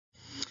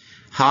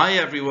Hi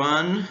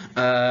everyone.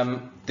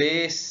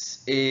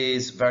 This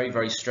is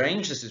very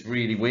strange. This is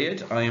really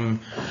weird. I'm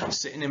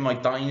sitting in my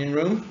dining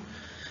room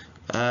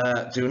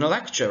doing a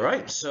lecture,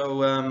 right?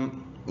 So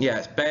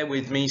yeah, bear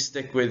with me,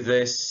 stick with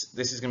this.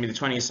 This is going to be the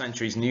 20th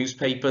Century's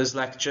Newspapers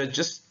lecture.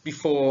 Just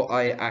before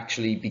I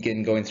actually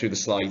begin going through the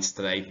slides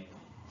today,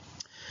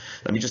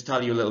 let me just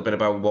tell you a little bit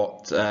about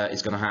what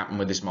is going to happen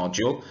with this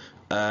module.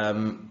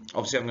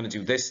 Obviously I'm going to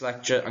do this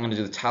lecture, I'm going to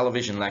do the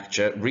television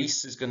lecture,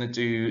 Reese is going to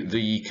do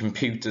the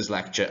computers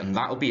lecture, and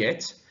that'll be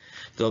it.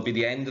 That'll be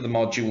the end of the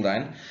module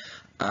then.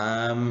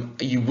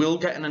 You will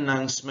get an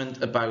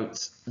announcement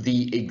about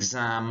the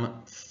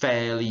exam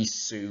fairly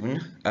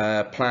soon.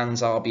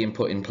 Plans are being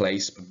put in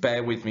place, but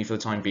bear with me for the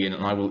time being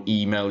and I will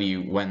email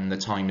you when the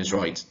time is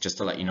right, just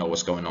to let you know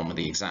what's going on with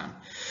the exam.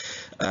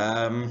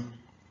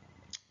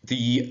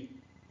 The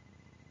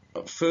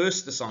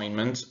first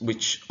assignment,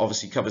 which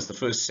obviously covers the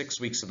first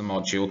 6 weeks of the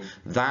module,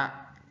 that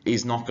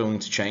is not going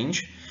to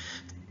change.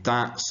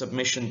 That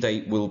submission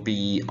date will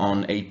be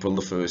on April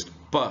the 1st.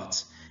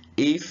 But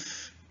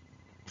if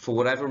for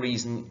whatever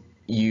reason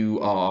you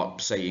are,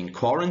 say, in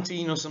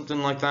quarantine or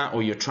something like that,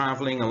 or you're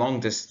traveling a long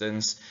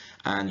distance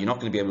and you're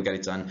not going to be able to get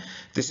it done,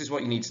 this is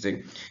what you need to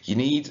do. You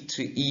need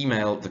to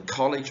email the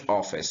college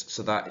office.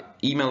 So that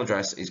email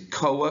address is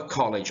COA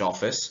College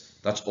Office,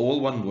 that's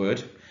all one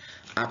word,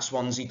 at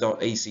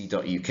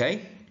swansea.ac.uk.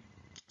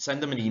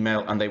 Send them an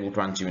email and they will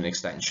grant you an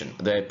extension.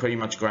 They're pretty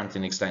much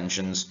granting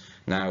extensions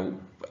now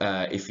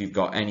if you've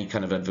got any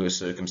kind of adverse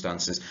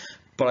circumstances,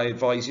 but I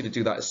advise you to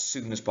do that as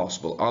soon as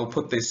possible. I'll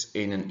put this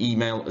in an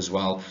email as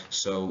well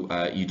so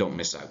you don't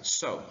miss out.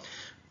 So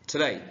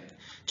today,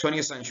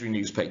 20th Century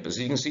Newspapers. As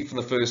you can see from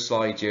the first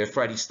slide here,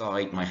 Freddie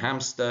Stein, my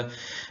hamster,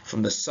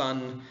 from The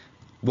Sun.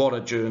 What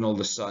a journal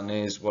The Sun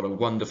is, what a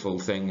wonderful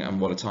thing, and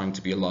what a time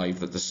to be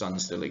alive that The Sun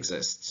still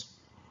exists.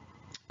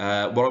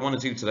 What I want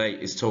to do today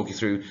is talk you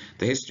through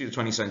the history of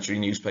the 20th century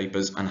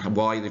newspapers and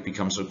why they've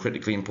become so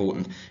critically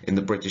important in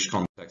the British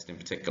context in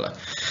particular.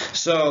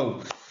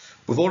 So,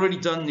 we've already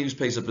done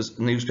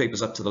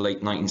newspapers up to the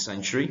late 19th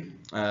century.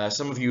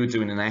 Some of you are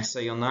doing an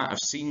essay on that. I've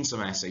seen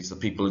some essays that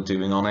people are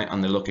doing on it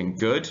and they're looking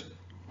good.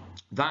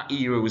 That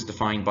era was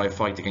defined by a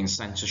fight against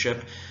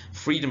censorship,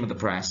 freedom of the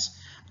press,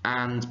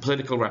 and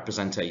political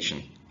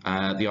representation.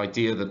 The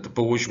idea that the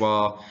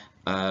bourgeois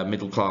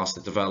middle class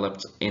that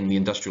developed in the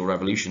Industrial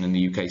Revolution in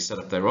the UK set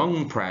up their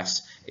own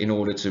press in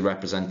order to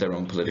represent their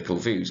own political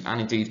views.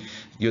 And indeed,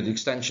 you're the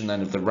extension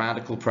then of the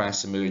radical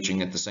press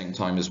emerging at the same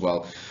time as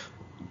well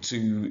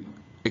to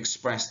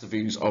express the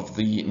views of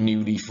the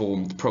newly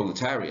formed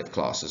proletariat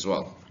class as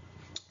well.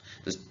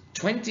 The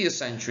 20th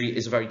century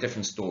is a very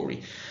different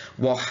story.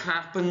 What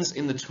happens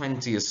in the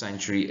 20th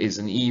century is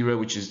an era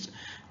which is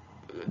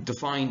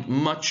defined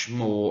much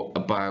more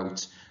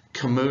about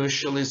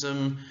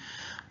commercialism,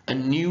 a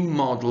new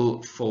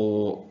model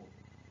for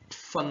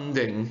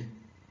funding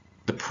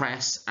the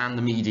press and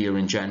the media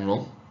in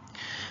general,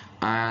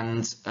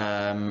 and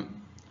an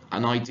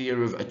idea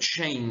of a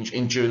change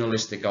in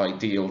journalistic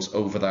ideals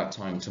over that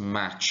time to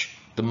match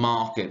the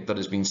market that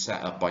has been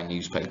set up by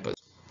newspapers.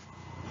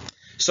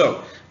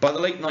 So, by the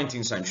late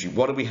 19th century,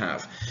 what do we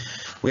have?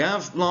 We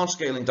have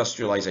large-scale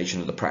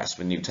industrialization of the press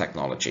with new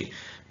technology,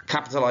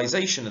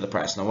 capitalization of the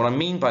press. Now, what I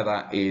mean by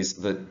that is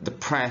that the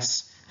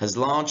press has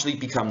largely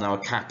become now a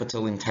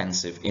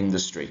capital-intensive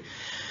industry.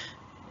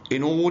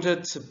 In order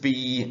to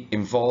be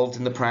involved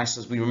in the press,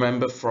 as we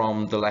remember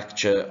from the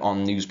lecture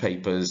on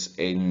newspapers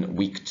in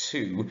week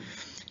 2,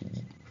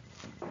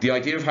 the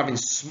idea of having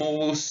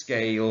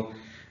small-scale,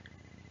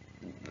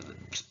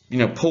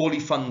 poorly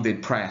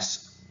funded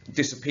press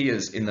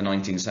disappears in the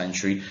 19th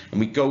century,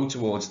 and we go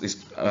towards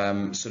this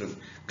sort of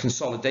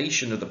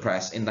consolidation of the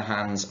press in the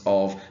hands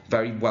of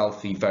very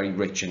wealthy, very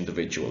rich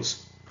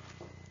individuals.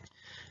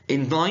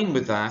 In line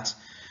with that,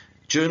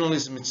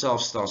 journalism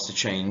itself starts to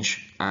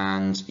change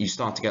and you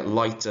start to get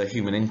lighter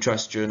human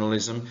interest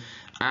journalism,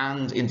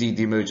 and indeed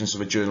the emergence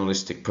of a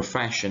journalistic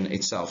profession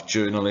itself,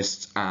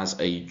 journalists as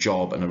a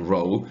job and a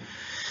role.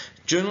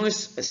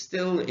 Journalists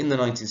still in the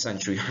 19th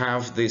century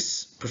have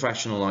this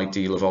professional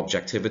ideal of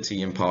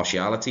objectivity,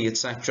 impartiality,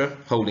 etc.,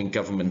 holding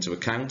government to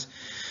account.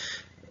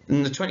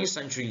 In the 20th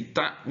century,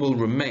 that will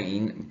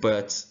remain,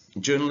 but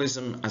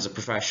journalism as a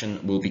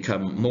profession will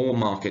become more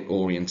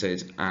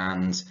market-oriented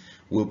and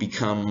will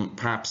become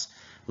perhaps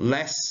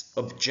less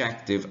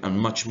objective and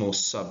much more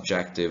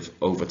subjective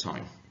over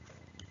time.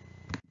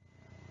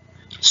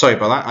 Sorry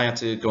about that, I had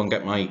to go and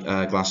get my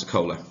glass of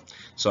cola,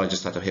 so I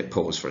just had to hit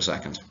pause for a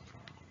second.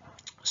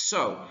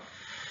 So,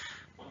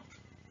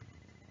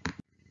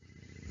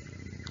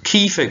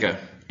 key figure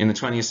in the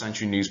 20th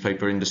century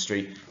newspaper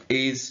industry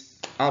is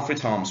Alfred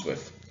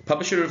Harmsworth,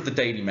 publisher of the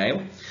Daily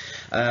Mail.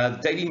 The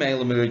Daily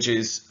Mail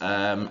emerges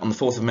on the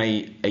 4th of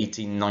May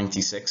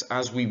 1896.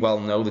 As we well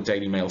know, the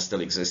Daily Mail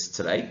still exists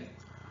today.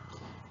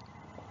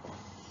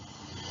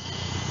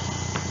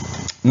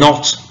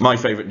 Not my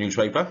favourite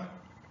newspaper,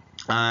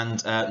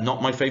 and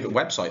not my favourite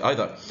website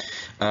either.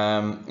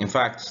 In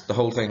fact, the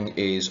whole thing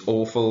is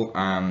awful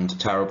and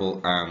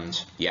terrible,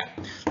 and yeah,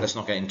 let's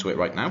not get into it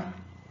right now.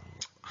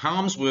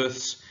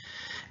 Harmsworth's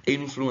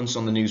influence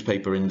on the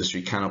newspaper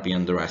industry cannot be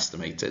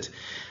underestimated.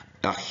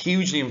 A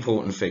hugely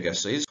important figure.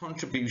 So his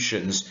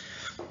contributions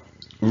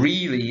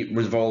really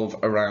revolve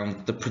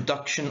around the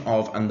production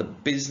of and the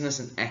business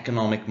and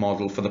economic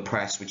model for the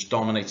press, which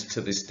dominates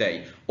to this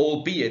day,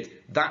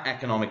 albeit that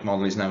economic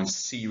model is now in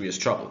serious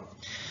trouble.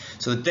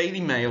 So the Daily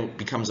Mail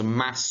becomes a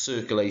mass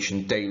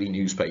circulation daily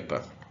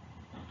newspaper.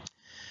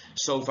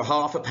 So for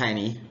half a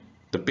penny,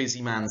 the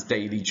busy man's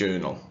daily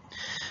journal,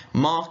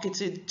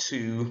 marketed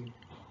to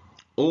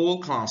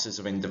all classes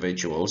of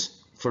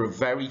individuals for a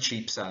very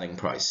cheap selling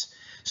price.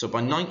 So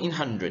by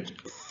 1900,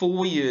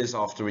 4 years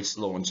after its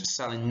launch,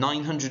 selling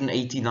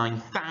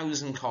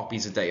 989,000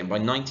 copies a day, and by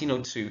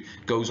 1902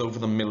 goes over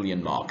the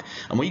million mark.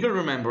 And what you got to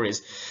remember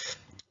is,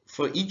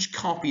 for each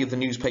copy of the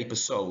newspaper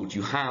sold,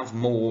 you have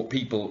more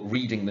people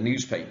reading the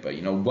newspaper.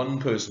 You know, one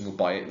person will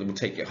buy it, they will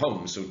take it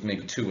home, so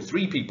maybe 2 or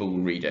 3 people will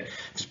read it.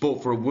 If it's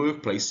bought for a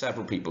workplace,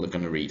 several people are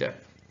going to read it.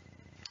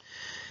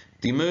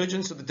 The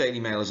emergence of the Daily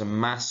Mail as a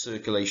mass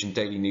circulation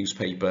daily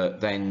newspaper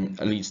then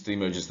leads to the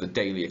emergence of the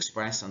Daily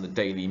Express and the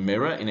Daily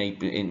Mirror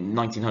in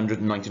 1900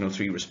 and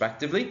 1903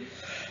 respectively.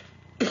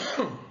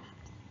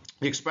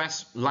 The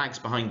Express lags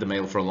behind the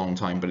Mail for a long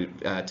time, but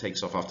it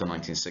takes off after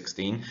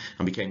 1916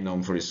 and became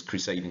known for its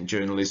crusading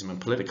journalism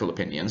and political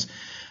opinions,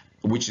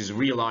 which is a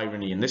real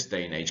irony in this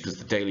day and age, because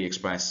the Daily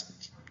Express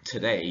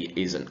today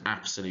is an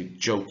absolute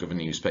joke of a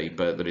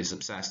newspaper that is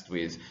obsessed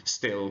with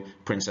still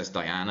Princess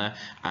Diana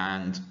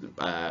and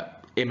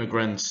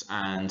immigrants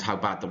and how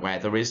bad the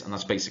weather is, and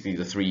that's basically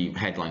the 3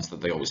 headlines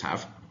that they always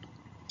have.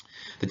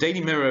 The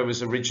Daily Mirror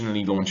was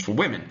originally launched for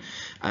women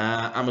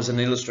and was an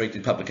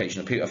illustrated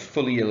publication, a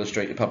fully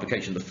illustrated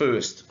publication, the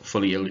first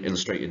fully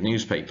illustrated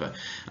newspaper.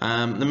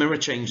 The Mirror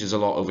changes a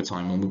lot over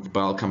time, but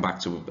I'll come back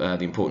to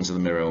the importance of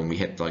the Mirror when we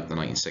hit like the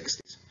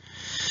 1960s.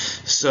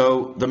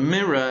 So the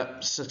Mirror,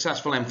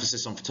 successful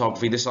emphasis on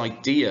photography, this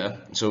idea,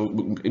 so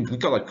we've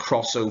got like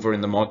crossover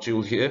in the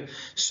module here.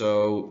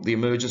 So the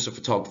emergence of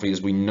photography,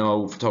 as we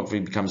know, photography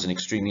becomes an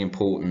extremely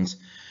important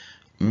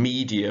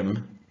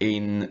medium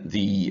in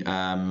the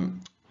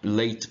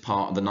late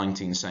part of the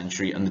 19th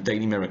century, and the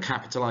Daily Mirror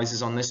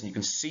capitalizes on this. And you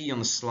can see on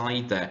the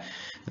slide there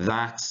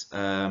that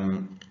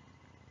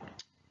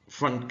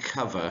front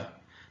cover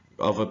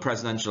of a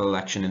presidential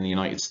election in the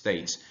United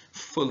States,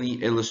 fully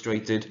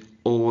illustrated,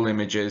 all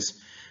images,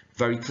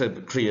 very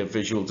clear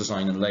visual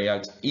design and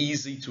layout,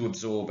 easy to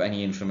absorb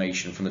any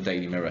information from the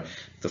Daily Mirror.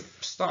 The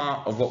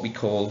start of what we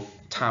call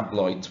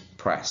tabloid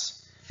press.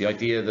 The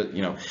idea that,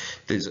 you know,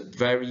 there's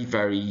very,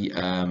 very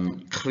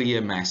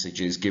clear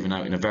messages given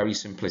out in a very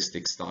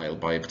simplistic style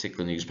by a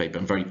particular newspaper,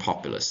 and very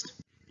populist.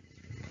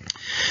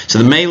 So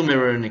the Mail,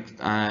 Mirror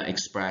and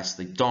Express,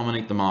 they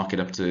dominate the market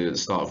up to the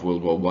start of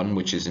World War I,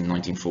 which is in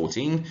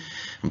 1914.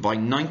 And by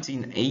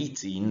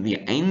 1918, the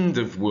end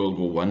of World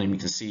War I, and we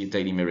can see a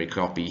Daily Mirror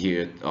copy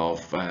here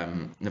of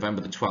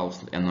November the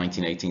 12th in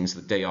 1918, so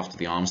the day after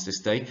the Armistice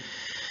Day.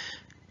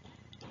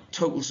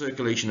 Total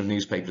circulation of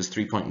newspapers,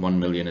 3.1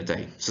 million a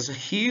day. So it's a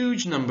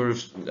huge number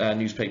of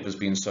newspapers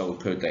being sold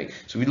per day.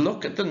 So we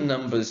look at the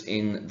numbers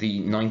in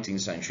the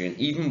 19th century, and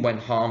even when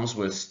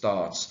Harmsworth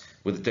starts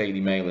with the Daily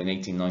Mail in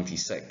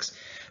 1896,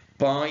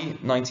 by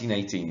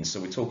 1918,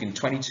 so we're talking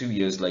 22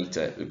 years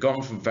later, we've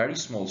gone from very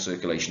small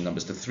circulation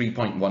numbers to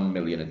 3.1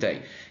 million a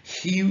day.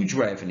 Huge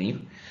revenue,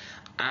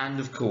 and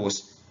of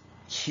course,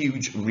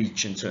 huge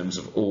reach in terms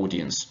of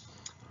audience.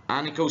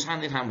 And it goes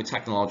hand in hand with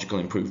technological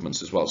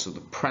improvements as well. So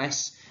the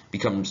press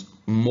becomes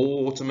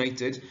more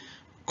automated,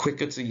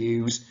 quicker to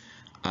use,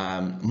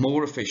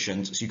 more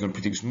efficient, so you can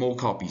produce more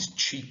copies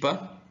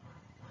cheaper.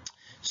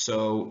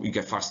 So you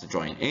get faster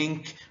drying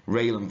ink,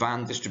 rail and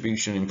van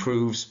distribution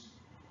improves,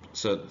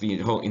 so the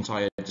whole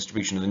entire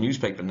distribution of the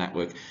newspaper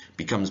network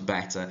becomes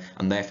better,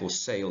 and therefore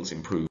sales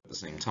improve at the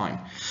same time.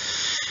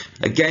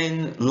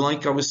 Again,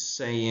 like I was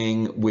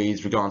saying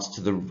with regards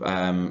to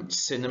the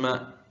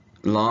cinema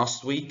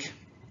last week,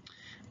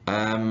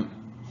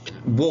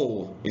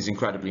 war is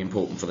incredibly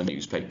important for the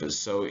newspapers.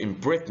 So in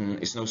Britain,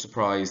 it's no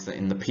surprise that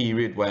in the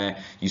period where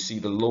you see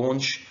the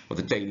launch of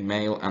the Daily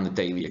Mail and the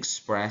Daily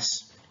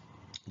Express,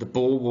 the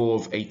Boer War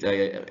of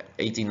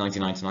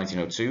 1899 to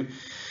 1902,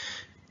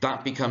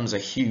 that becomes a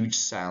huge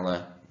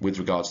seller with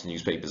regards to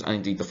newspapers, and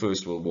indeed the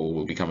First World War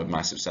will become a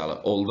massive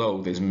seller,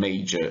 although there's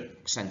major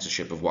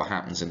censorship of what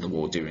happens in the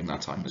war during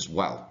that time as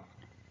well.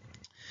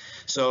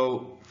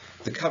 So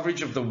the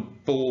coverage of the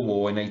Boer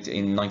War in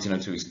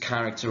 1902 is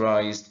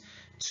characterized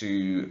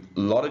to a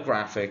lot of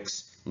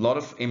graphics, a lot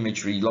of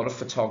imagery, a lot of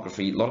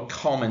photography, a lot of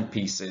comment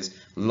pieces,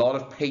 a lot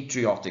of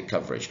patriotic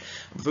coverage,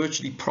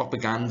 virtually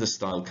propaganda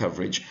style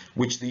coverage,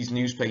 which these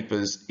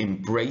newspapers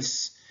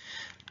embrace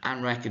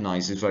and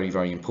recognize is very,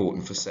 very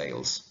important for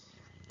sales.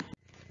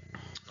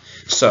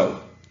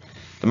 So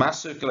the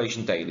mass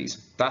circulation dailies,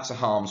 that's a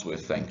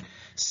Harmsworth thing.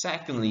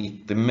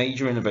 Secondly, the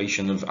major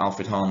innovation of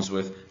Alfred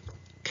Harmsworth,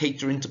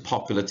 catering to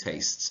popular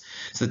tastes.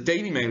 So the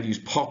Daily Mail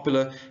used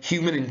popular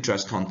human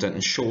interest content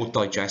and short,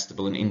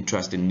 digestible and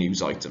interesting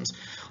news items.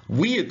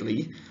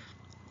 Weirdly,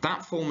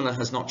 that formula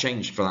has not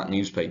changed for that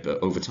newspaper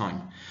over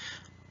time.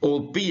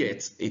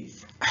 albeit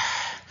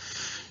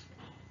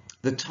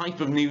the type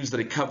of news that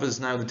it covers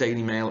now, the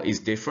Daily Mail, is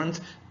different,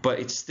 but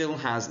it still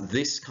has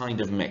this kind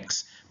of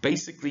mix.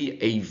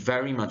 Basically,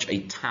 very much a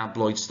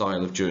tabloid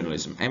style of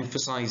journalism,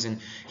 emphasizing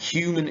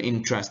human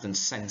interest and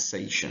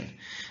sensation,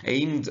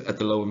 aimed at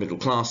the lower middle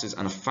classes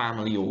and a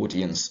family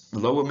audience.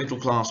 Lower middle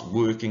class,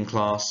 working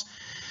class.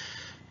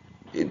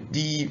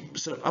 The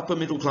sort of upper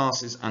middle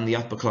classes and the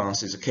upper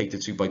classes are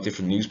catered to by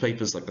different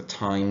newspapers, like the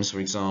Times, for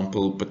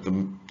example, but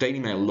the Daily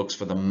Mail looks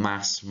for the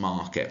mass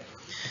market.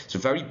 So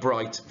very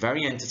bright,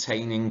 very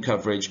entertaining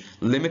coverage,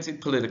 limited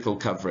political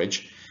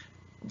coverage,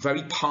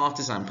 very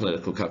partisan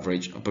political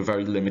coverage, but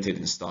very limited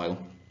in style.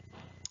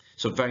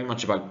 So very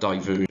much about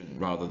diversion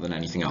rather than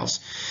anything else.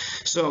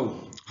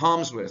 So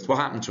Harmsworth, what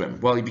happened to him?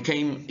 Well, he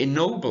became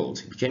ennobled,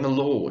 he became a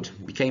lord,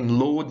 he became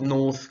Lord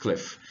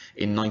Northcliffe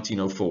in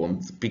 1904,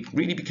 and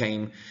really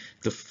became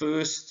the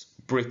first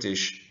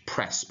British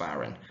press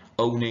baron,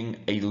 owning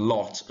a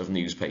lot of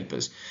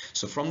newspapers.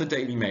 So from the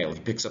Daily Mail, he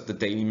picks up the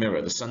Daily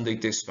Mirror, the Sunday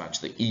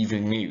Dispatch, the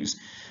Evening News,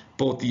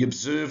 bought the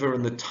Observer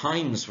and the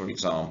Times, for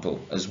example,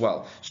 as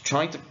well. So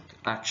trying to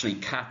actually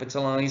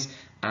capitalize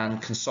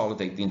and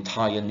consolidate the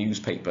entire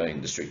newspaper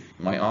industry.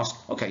 You might ask,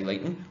 okay,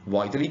 Leighton,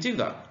 why did he do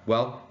that?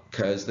 Well,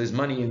 because there's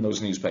money in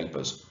those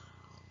newspapers.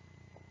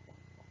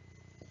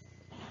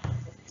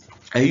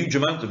 A huge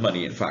amount of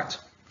money, in fact.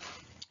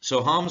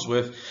 So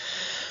Harmsworth,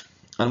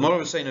 and what I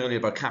was saying earlier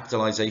about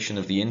capitalization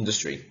of the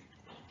industry,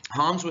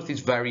 Harmsworth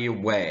is very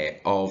aware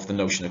of the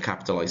notion of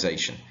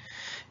capitalization.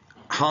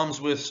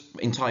 Harmsworth's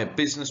entire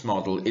business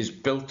model is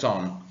built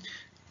on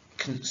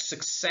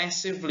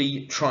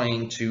successively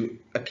trying to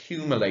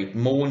accumulate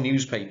more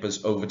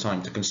newspapers over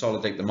time to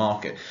consolidate the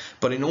market.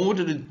 But in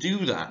order to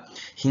do that,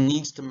 he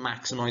needs to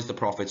maximize the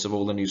profits of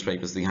all the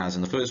newspapers that he has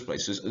in the first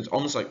place. So it's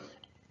almost like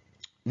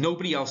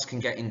nobody else can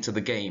get into the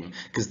game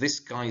because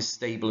this guy's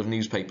stable of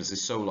newspapers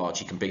is so large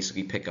he can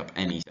basically pick up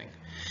anything.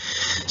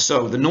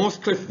 So the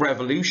Northcliffe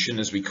Revolution,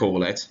 as we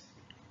call it,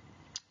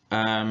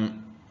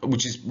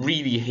 which is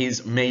really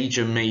his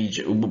major,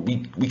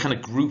 we kind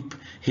of group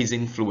his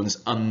influence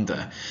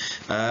under,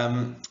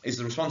 is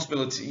the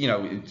responsibility,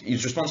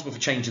 he's responsible for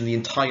changing the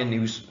entire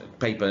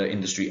newspaper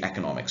industry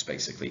economics,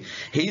 basically.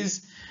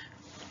 His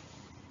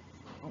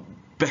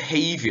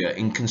behavior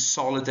in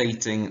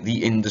consolidating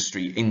the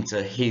industry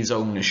into his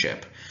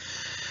ownership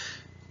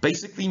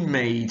basically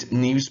made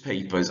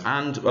newspapers,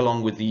 and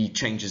along with the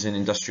changes in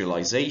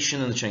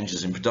industrialization and the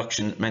changes in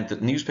production, meant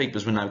that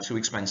newspapers were now too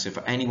expensive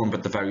for anyone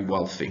but the very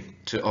wealthy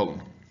to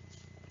own.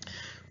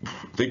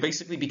 They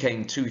basically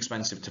became too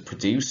expensive to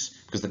produce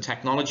because the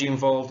technology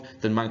involved,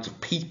 the amount of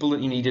people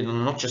that you needed, and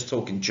I'm not just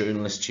talking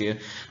journalists here,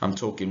 I'm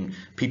talking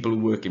people who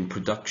work in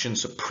production,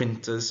 so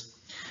printers,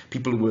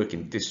 people who work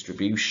in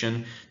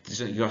distribution.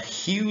 You've got a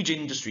huge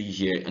industry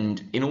here,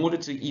 and in order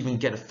to even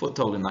get a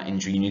foothold in that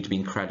industry, you need to be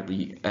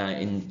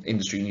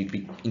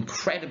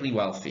incredibly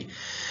wealthy.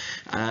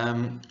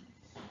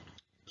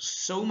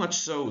 So much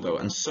so, though,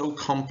 and so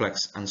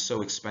complex and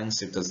so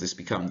expensive does this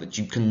become that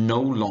you can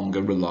no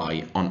longer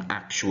rely on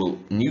actual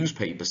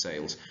newspaper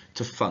sales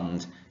to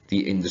fund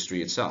the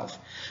industry itself.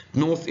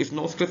 If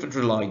Northcliffe had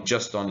relied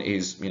just on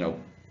his,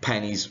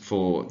 pennies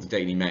for the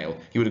Daily Mail,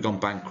 he would have gone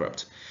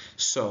bankrupt.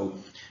 So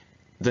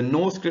the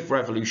Northcliffe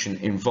Revolution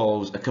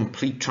involves a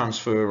complete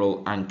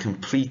transferal and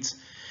complete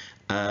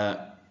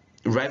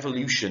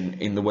revolution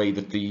in the way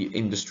that the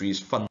industry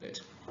is funded.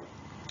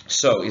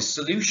 So his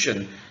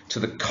solution to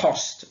the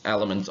cost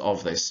element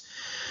of this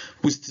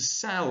was to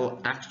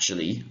sell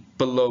actually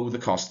below the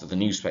cost of the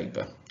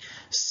newspaper.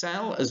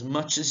 Sell as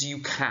much as you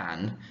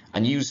can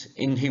and use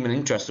human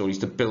interest stories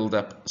to build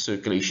up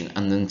circulation,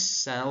 and then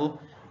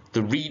sell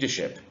the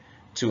readership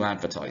to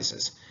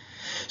advertisers.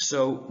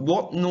 So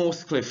what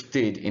Northcliffe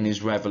did in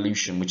his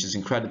revolution, which is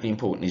incredibly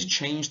important, is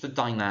change the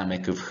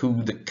dynamic of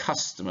who the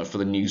customer for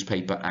the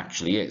newspaper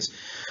actually is.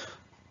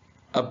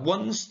 At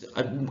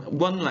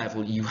one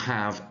level, you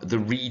have the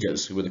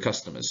readers, who are the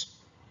customers,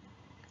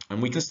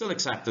 and we can still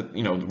accept that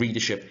the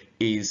readership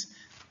is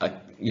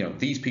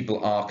these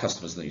people are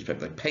customers of the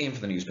newspaper. They're paying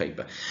for the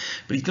newspaper,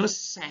 but he's got a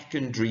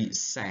secondary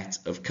set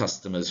of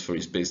customers for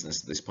his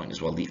business at this point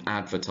as well, the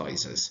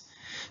advertisers.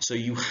 So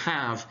you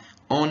have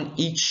on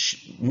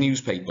each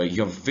newspaper,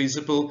 you have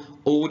visible,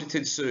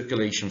 audited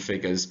circulation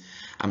figures,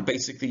 and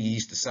basically he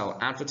used to sell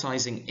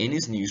advertising in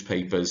his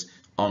newspapers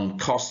on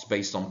costs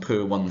based on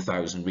per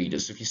 1,000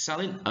 readers. So if you're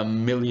selling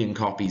 1 million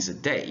copies a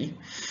day,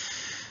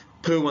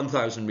 per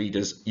 1,000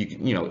 readers,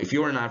 if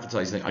you're an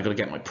advertiser, I got to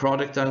get my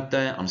product out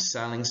there, I'm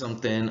selling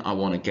something, I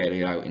want to get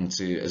it out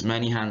into as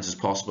many hands as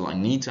possible, I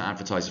need to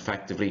advertise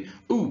effectively.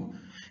 Ooh,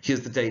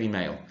 here's the Daily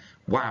Mail.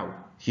 Wow,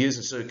 here's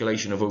a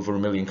circulation of over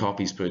 1 million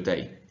copies per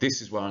day.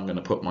 This is where I'm going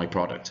to put my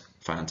product.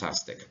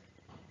 Fantastic.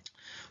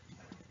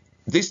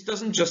 This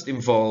doesn't just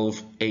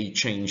involve a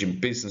change in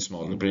business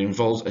model, but it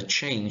involves a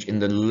change in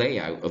the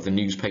layout of the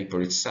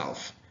newspaper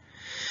itself.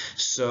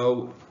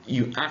 So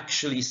you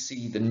actually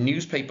see the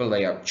newspaper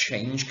layout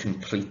change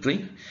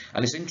completely.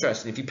 And it's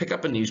interesting, if you pick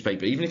up a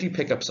newspaper, even if you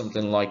pick up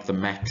something like the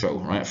Metro,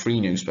 right, a free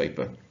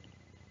newspaper,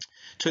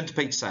 Turn to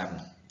page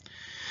 7.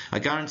 I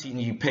guarantee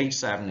you page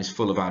 7 is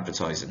full of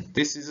advertising.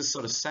 This is a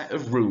sort of set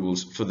of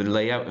rules for the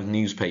layout of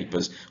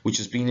newspapers which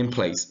has been in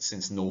place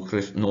since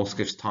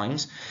Northcliffe's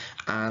times,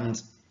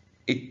 and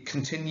it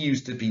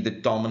continues to be the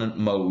dominant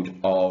mode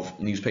of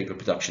newspaper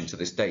production to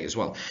this day as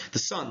well. The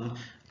Sun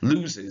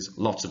loses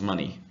lots of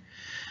money,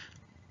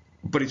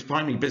 but its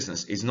primary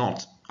business is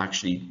not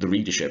actually the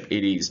readership,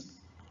 it is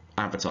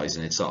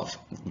advertising itself.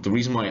 The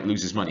reason why it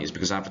loses money is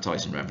because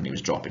advertising revenue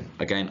is dropping.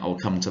 Again, I'll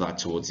come to that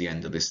towards the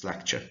end of this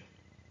lecture.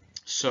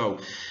 So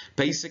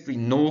basically,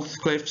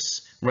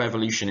 Northcliffe's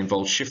revolution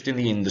involved shifting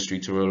the industry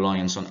to a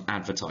reliance on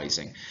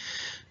advertising.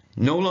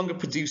 No longer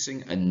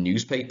producing a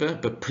newspaper,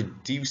 but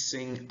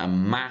producing a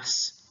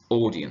mass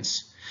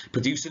audience.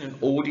 Producing an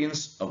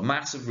audience of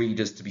massive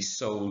readers to be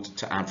sold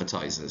to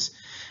advertisers.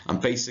 And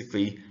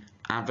basically,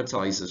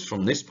 advertisers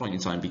from this point in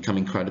time become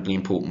incredibly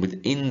important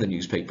within the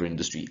newspaper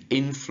industry,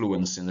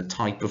 influencing the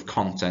type of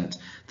content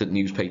that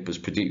newspapers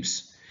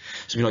produce.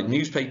 So like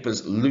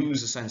newspapers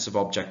lose a sense of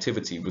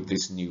objectivity with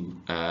this new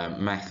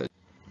method.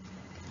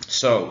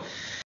 So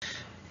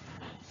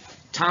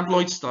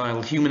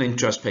tabloid-style human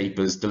interest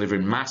papers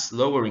delivering mass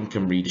lower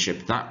income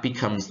readership, that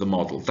becomes the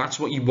model. That's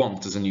what you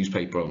want as a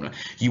newspaper owner.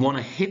 You want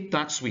to hit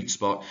that sweet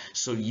spot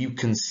so you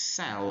can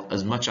sell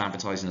as much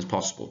advertising as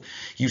possible.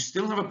 You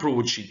still have a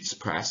broadsheets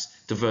press,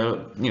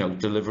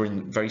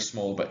 delivering very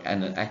small but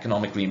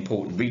economically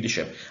important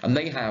readership, and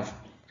they have,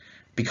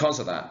 because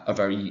of that, a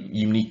very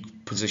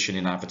unique position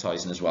in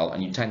advertising as well,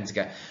 and you tend to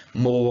get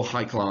more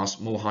high-class,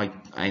 more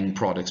high-end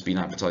products being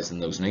advertised in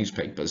those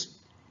newspapers.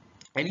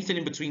 Anything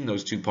in between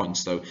those 2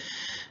 points, though,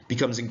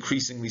 becomes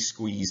increasingly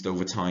squeezed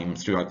over time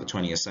throughout the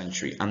 20th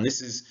century, and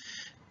this is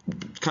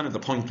kind of the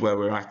point where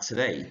we're at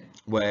today,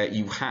 where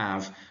you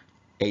have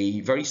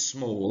a very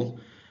small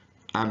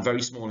and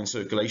very small in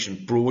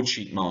circulation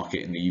broadsheet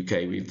market in the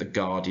UK. We have the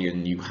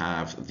Guardian, you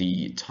have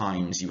the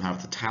Times, you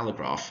have the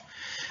Telegraph,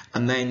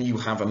 and then you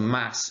have a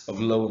mass of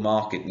lower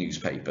market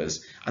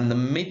newspapers. And the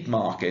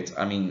mid-market,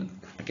 I mean,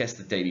 I guess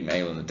the Daily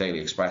Mail and the Daily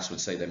Express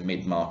would say they're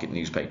mid-market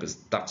newspapers.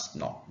 That's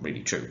not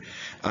really true.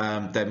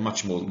 They're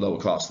much more lower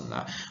class than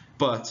that.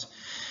 But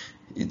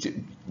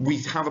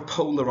we have a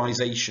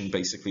polarization,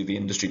 basically, of the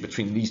industry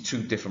between these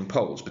two different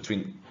poles,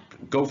 between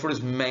go for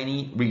as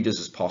many readers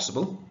as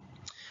possible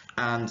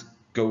and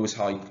go as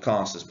high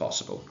class as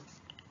possible.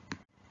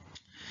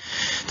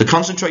 The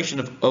concentration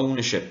of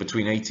ownership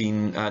between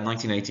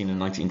 1918 and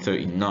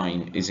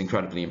 1939 is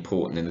incredibly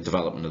important in the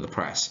development of the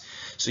press.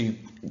 So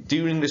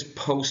during this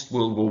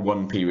post-World War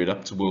I period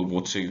up to World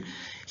War II,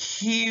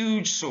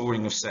 huge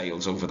soaring of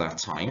sales over that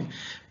time,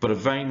 but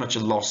very much a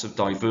loss of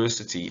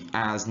diversity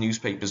as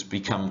newspapers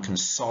become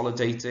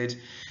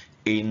consolidated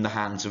in the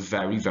hands of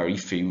very, very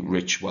few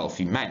rich,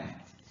 wealthy men.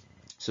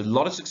 So a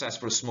lot of success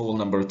for a small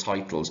number of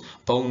titles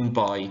owned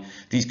by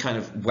these kind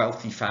of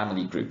wealthy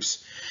family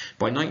groups.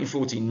 By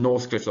 1914,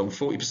 Northcliffe owned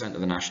 40%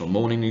 of the national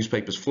morning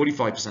newspapers,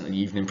 45% of the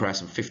evening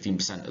press, and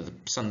 15% of the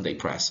Sunday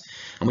press.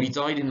 And when he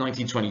died in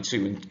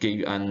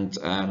 1922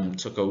 and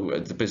took over,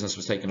 the business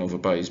was taken over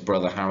by his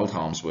brother Harold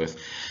Harmsworth,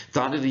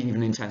 that had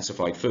even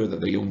intensified further.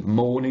 They owned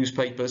more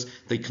newspapers,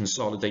 they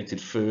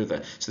consolidated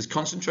further. So this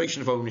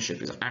concentration of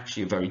ownership is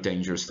actually a very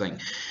dangerous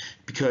thing,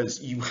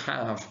 because you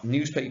have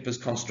newspapers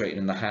concentrated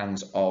in the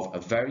hands of a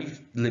very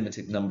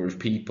limited number of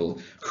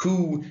people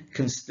who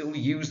can still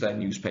use their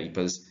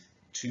newspapers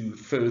to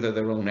further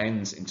their own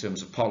ends in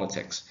terms of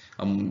politics,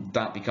 and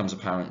that becomes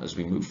apparent as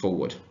we move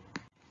forward.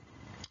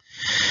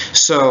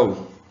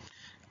 So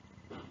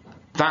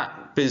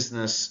that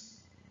business,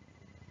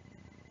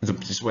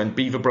 is when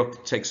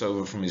Beaverbrook takes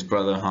over from his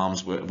brother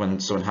Harmsworth, when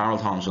Harold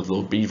Harmsworth,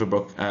 Lord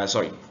Beaverbrook,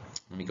 sorry,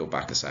 let me go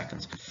back a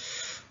second.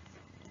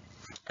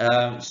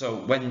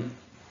 So when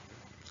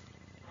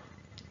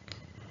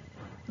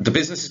the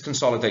business is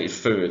consolidated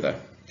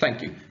further,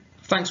 thank you.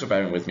 Thanks for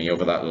bearing with me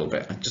over that little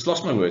bit. I just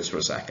lost my words for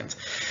a second.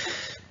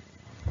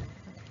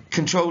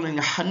 Controlling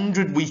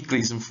 100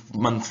 weeklies and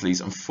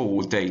monthlies and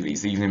 4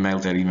 dailies, the Evening Mail,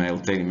 Daily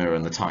Mirror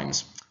and the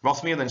Times.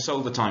 Rothermere then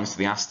sold the Times to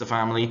the Astor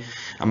family,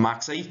 and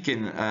Max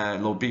Aiken,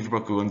 Lord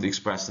Beaverbrook, who owned the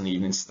Express and the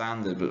Evening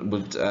Standard,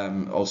 would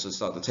also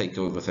start to take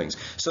over things.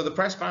 So the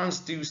press barons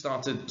do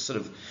start to sort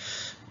of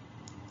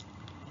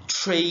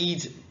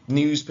trade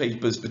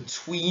newspapers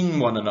between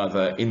one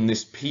another in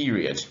this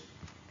period.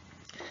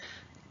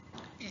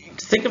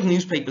 Think of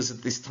newspapers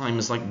at this time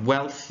as like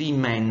wealthy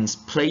men's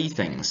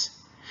playthings,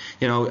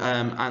 you know,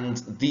 and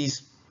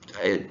these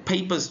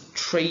papers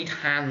trade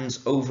hands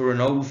over and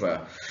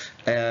over,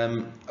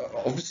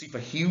 obviously for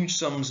huge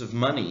sums of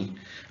money,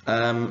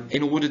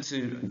 in order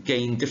to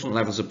gain different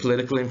levels of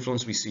political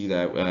influence. We see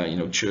there, you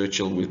know,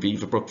 Churchill with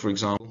Beaverbrook, for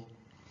example.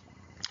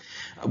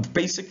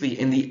 Basically,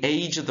 in the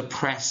age of the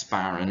press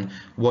baron,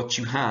 what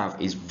you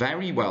have is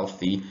very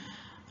wealthy,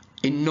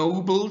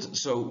 ennobled,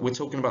 so we're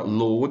talking about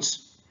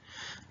lords,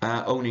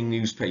 owning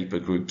newspaper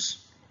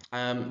groups.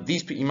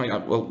 These people, you might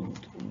ask, well,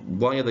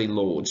 why are they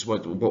lords?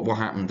 What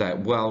happened there?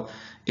 Well,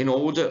 in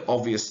order,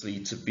 obviously,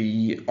 to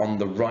be on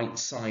the right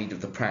side of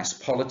the press,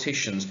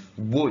 politicians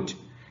would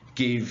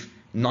give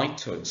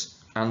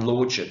knighthoods and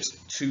lordships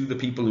to the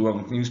people who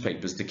own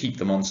newspapers to keep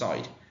them on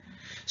side.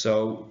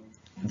 So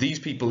these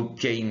people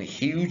gain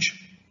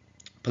huge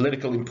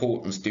political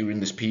importance during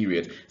this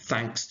period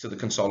thanks to the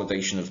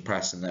consolidation of the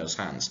press in those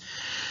hands.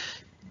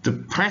 The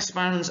press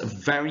barons are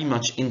very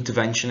much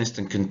interventionist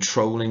and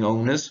controlling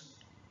owners,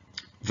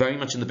 very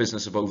much in the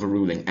business of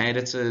overruling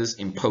editors,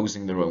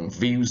 imposing their own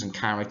views and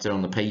character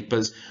on the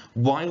papers,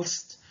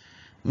 whilst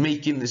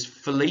making this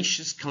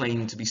fallacious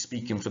claim to be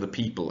speaking for the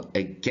people.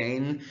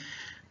 Again,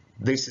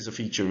 this is a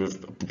feature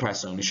of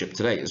press ownership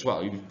today as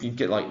well. You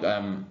get like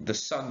the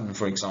Sun,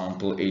 for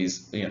example,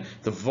 is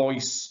the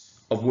voice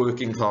of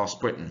working class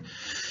Britain.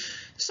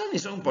 The Sun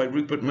is owned by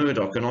Rupert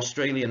Murdoch, an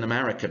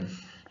Australian-American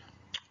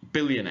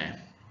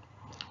billionaire.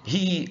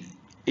 He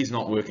is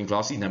not working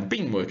class, he's never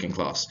been working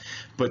class,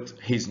 but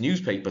his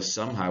newspaper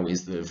somehow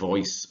is the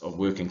voice of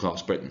working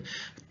class Britain.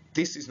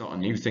 This is not a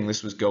new thing.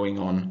 This was going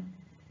on,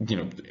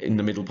 in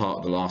the middle part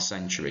of the last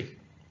century.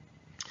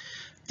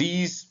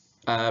 These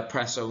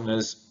press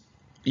owners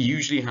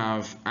usually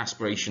have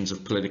aspirations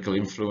of political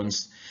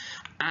influence,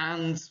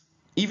 and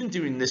even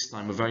during this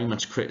time were very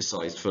much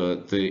criticised for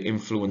the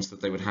influence that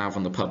they would have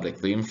on the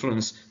public, the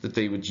influence that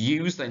they would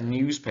use their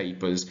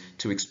newspapers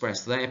to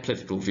express their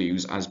political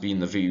views as being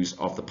the views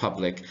of the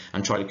public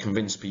and try to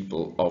convince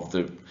people of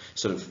the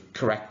sort of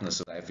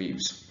correctness of their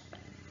views.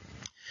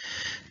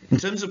 In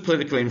terms of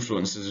political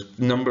influence, there's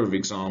a number of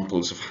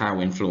examples of how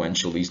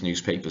influential these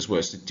newspapers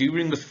were. So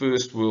during the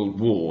First World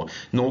War,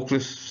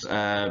 Northcliffe's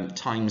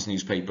Times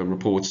newspaper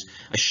reports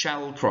a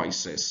shell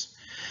crisis.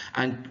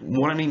 And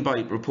what I mean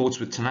by reports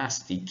with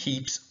tenacity,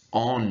 keeps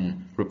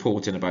on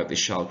reporting about this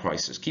shell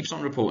crisis, keeps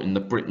on reporting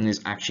that Britain is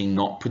actually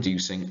not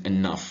producing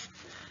enough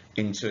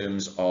in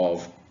terms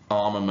of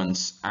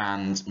armaments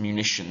and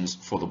munitions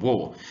for the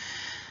war.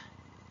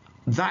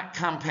 That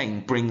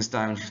campaign brings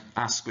down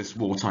Asquith's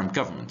wartime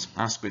government,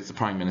 Asquith, the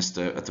Prime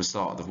Minister at the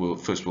start of the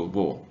First World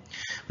War.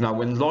 Now,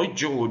 when David Lloyd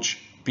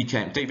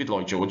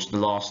George, the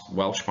last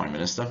Welsh Prime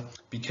Minister,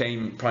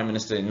 became Prime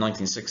Minister in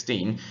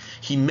 1916,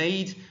 he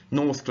made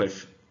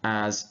Northcliffe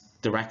as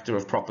Director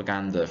of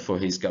Propaganda for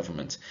his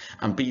government,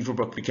 and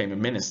Beaverbrook became a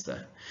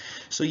minister.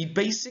 So he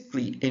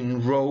basically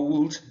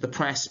enrolled the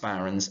press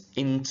barons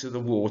into the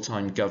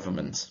wartime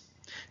government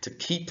to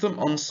keep them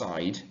on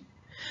side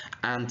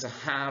and to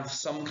have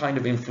some kind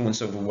of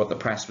influence over what the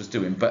press was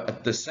doing. But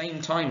at the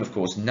same time, of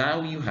course,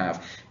 now you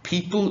have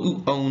people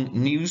who own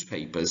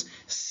newspapers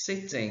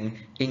sitting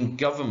in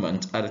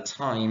government at a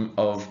time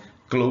of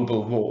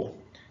global war.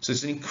 So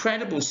it's an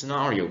incredible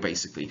scenario,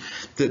 basically,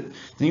 that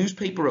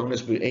newspaper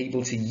owners were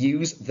able to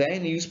use their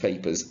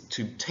newspapers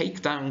to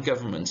take down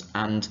government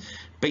and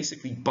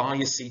basically buy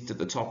a seat at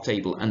the top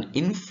table and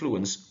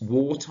influence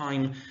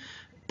wartime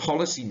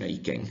policy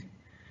making.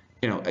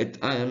 It's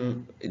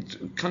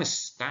kind of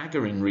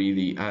staggering,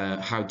 really,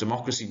 how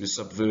democracy was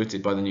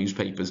subverted by the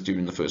newspapers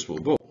during the First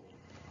World War.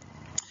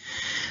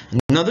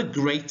 Another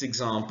great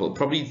example,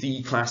 probably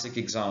the classic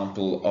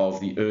example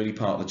of the early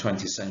part of the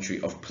 20th century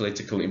of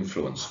political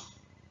influence,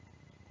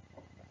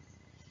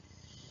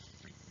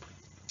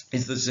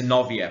 is the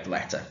Zinoviev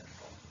letter.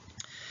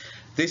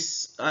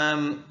 This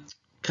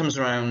comes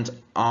around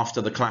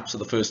after the collapse of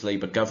the first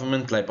Labour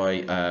government led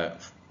by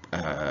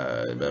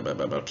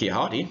Keir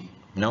Hardie.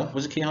 No,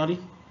 was it Keir Hardie?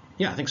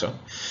 Yeah, I think so.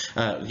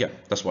 Yeah,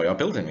 that's why our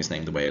building is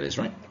named the way it is,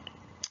 right?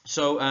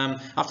 So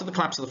after the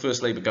collapse of the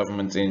first Labour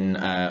government in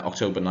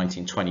October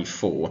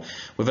 1924,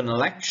 with an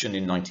election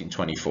in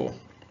 1924,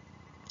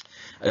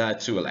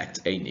 to elect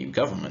a new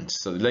government.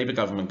 So the Labour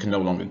government can no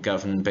longer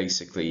govern,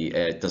 basically.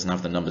 It doesn't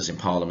have the numbers in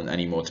Parliament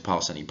anymore to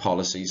pass any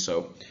policy,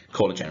 so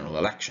call a general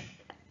election.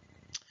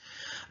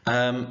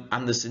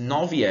 And the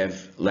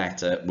Zinoviev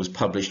letter was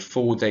published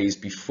 4 days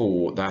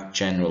before that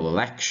general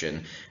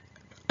election.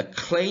 A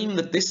claim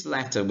that this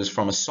letter was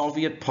from a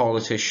Soviet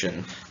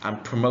politician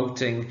and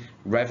promoting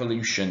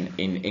revolution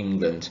in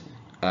England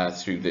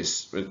through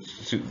this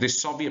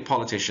Soviet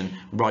politician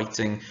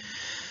writing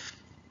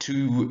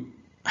to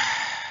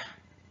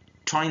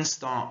try and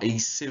start a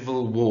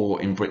civil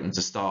war in Britain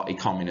to start a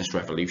communist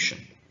revolution.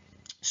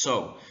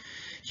 So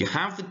you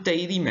have the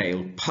Daily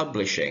Mail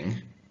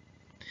publishing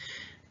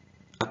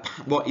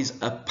what is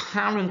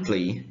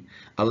apparently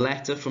a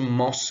letter from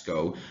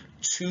Moscow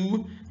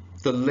to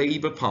the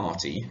Labour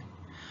Party,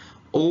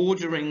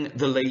 ordering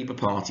the Labour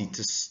Party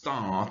to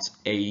start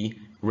a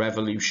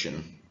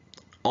revolution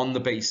on the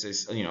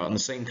basis, on the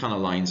same kind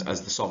of lines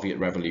as the Soviet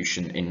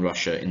Revolution in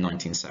Russia in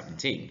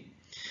 1917.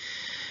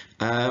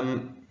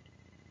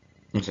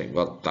 I think,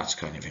 well, that's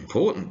kind of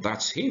important.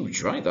 That's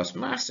huge, right? That's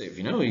massive.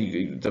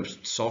 The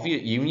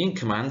Soviet Union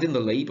commanding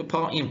the Labour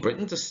Party in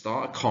Britain to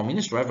start a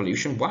communist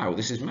revolution. Wow,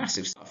 this is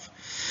massive stuff.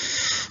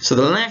 So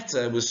the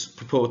letter was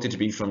purported to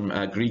be from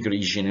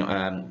Grigory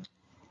Zinoviev,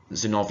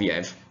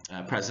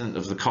 president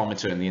of the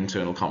Comintern, the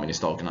internal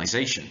communist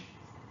organisation,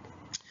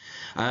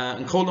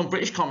 and called on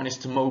British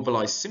communists to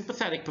mobilise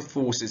sympathetic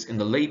forces in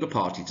the Labour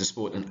Party to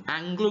support an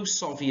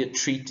Anglo-Soviet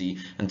treaty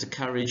and to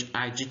encourage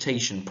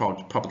agitation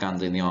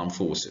propaganda in the armed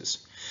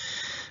forces.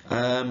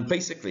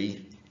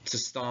 Basically, to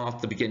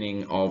start the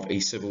beginning of a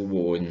civil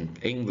war in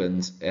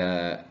England,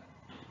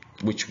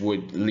 which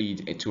would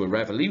lead to a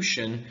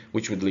revolution,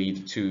 which would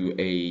lead to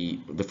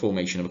the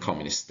formation of a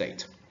communist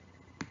state.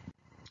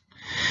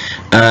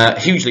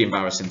 Hugely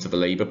embarrassing to the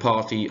Labour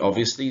Party,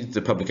 obviously,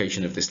 the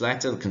publication of this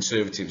letter. The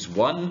Conservatives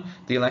won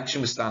the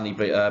election with Stanley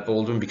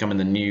Baldwin becoming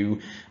the new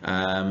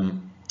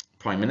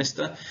Prime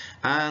Minister,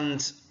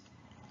 and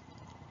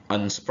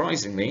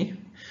unsurprisingly,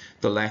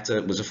 the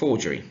letter was a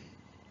forgery.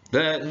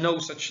 No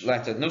such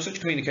letter, no such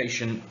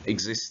communication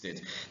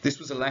existed. This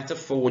was a letter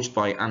forged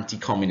by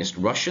anti-communist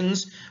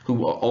Russians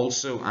who are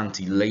also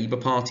anti-Labour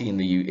Party in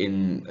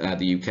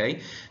the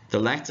UK. The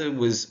letter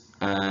was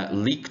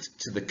leaked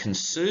to the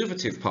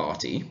Conservative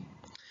Party,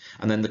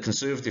 and then the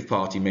Conservative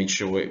Party made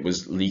sure it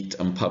was leaked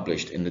and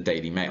published in the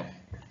Daily Mail.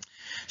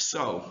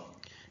 So,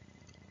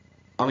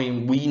 I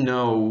mean, we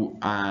know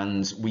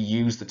and we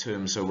use the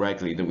term so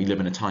regularly that we live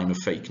in a time of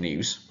fake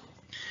news.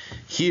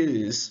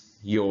 Here's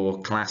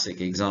your classic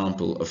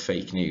example of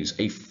fake news: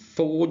 a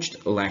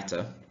forged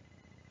letter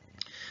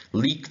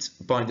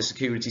leaked by the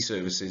security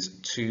services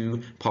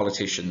to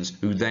politicians,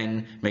 who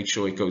then make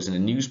sure it goes in a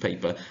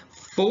newspaper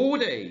 4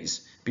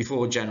 days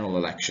before a general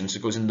election. So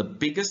it goes in the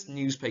biggest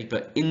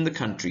newspaper in the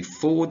country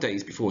 4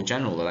 days before a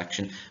general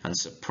election, and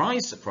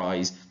surprise,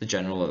 surprise, the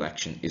general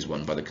election is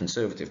won by the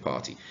Conservative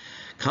Party.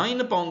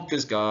 Kind of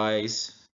bonkers, guys.